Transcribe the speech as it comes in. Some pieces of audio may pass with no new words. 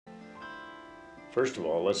First of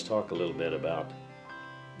all, let's talk a little bit about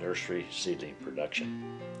nursery seedling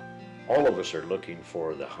production. All of us are looking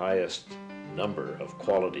for the highest number of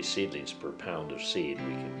quality seedlings per pound of seed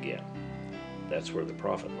we can get. That's where the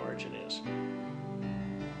profit margin is.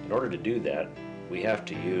 In order to do that, we have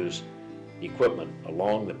to use equipment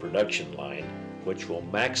along the production line which will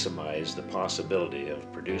maximize the possibility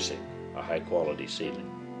of producing a high quality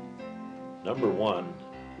seedling. Number one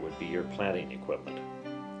would be your planting equipment.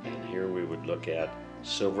 And here we would look at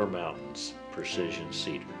Silver Mountain's Precision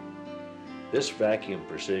Seeder. This Vacumn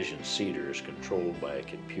Precision Seeder is controlled by a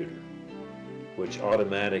computer, which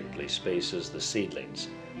automatically spaces the seedlings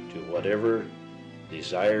to whatever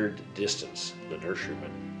desired distance the nurseryman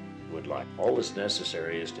would like. All that's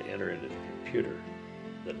necessary is to enter into the computer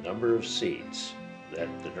the number of seeds that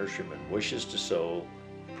the nurseryman wishes to sow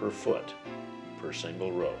per foot per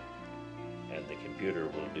single row, and the computer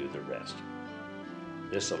will do the rest.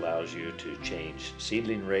 This allows you to change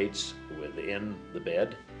seedling rates within the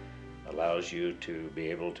bed, allows you to be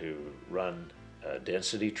able to run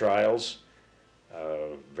density trials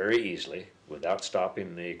very easily without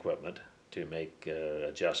stopping the equipment to make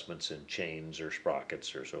adjustments in chains or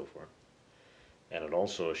sprockets or so forth. And it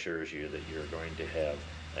also assures you that you're going to have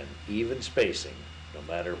an even spacing no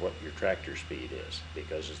matter what your tractor speed is,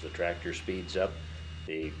 because as the tractor speeds up,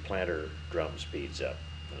 the planter drum speeds up.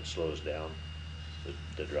 When it slows down,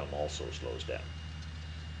 the drum also slows down.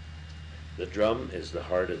 The drum is the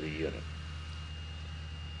heart of the unit.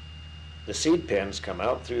 The seed pens come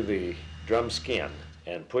out through the drum skin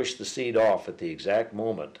and push the seed off at the exact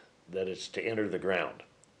moment that it's to enter the ground,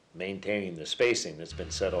 maintaining the spacing that's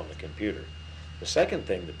been set on the computer. The second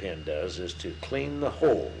thing the pen does is to clean the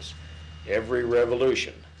holes every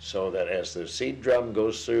revolution, so that as the seed drum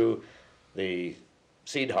goes through the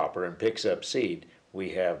seed hopper and picks up seed, we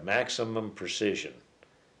have maximum precision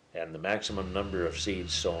and the maximum number of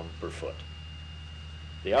seeds sown per foot.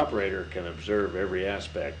 The operator can observe every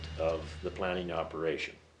aspect of the planting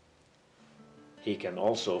operation. He can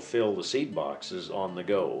also fill the seed boxes on the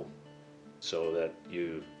go so that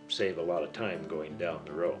you save a lot of time going down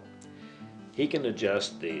the row. He can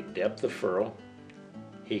adjust the depth of furrow,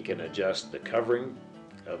 he can adjust the covering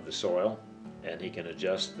of the soil, and he can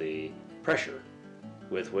adjust the pressure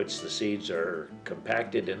with which the seeds are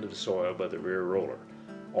compacted into the soil by the rear roller.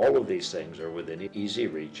 All of these things are within easy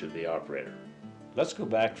reach of the operator. Let's go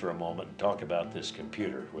back for a moment and talk about this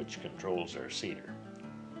computer which controls our seeder.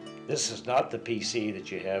 This is not the PC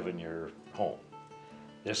that you have in your home.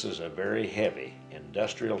 This is a very heavy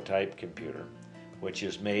industrial type computer which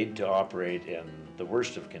is made to operate in the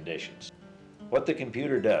worst of conditions. What the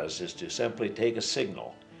computer does is to simply take a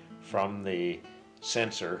signal from the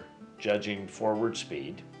sensor judging forward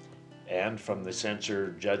speed and from the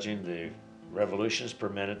sensor judging the revolutions per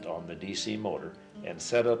minute on the DC motor and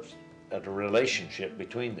set up a relationship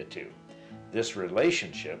between the two. This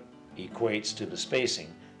relationship equates to the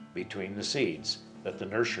spacing between the seeds that the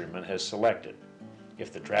nurseryman has selected.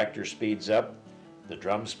 If the tractor speeds up, the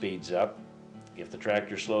drum speeds up. If the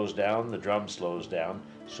tractor slows down, the drum slows down,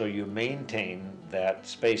 so you maintain that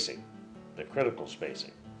spacing, the critical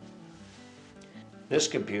spacing. This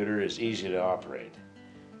computer is easy to operate.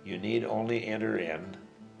 You need only enter in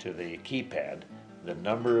to the keypad the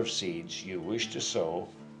number of seeds you wish to sow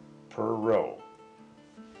per row.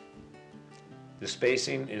 The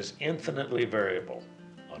spacing is infinitely variable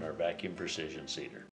on our Vacumn Precision Seeder.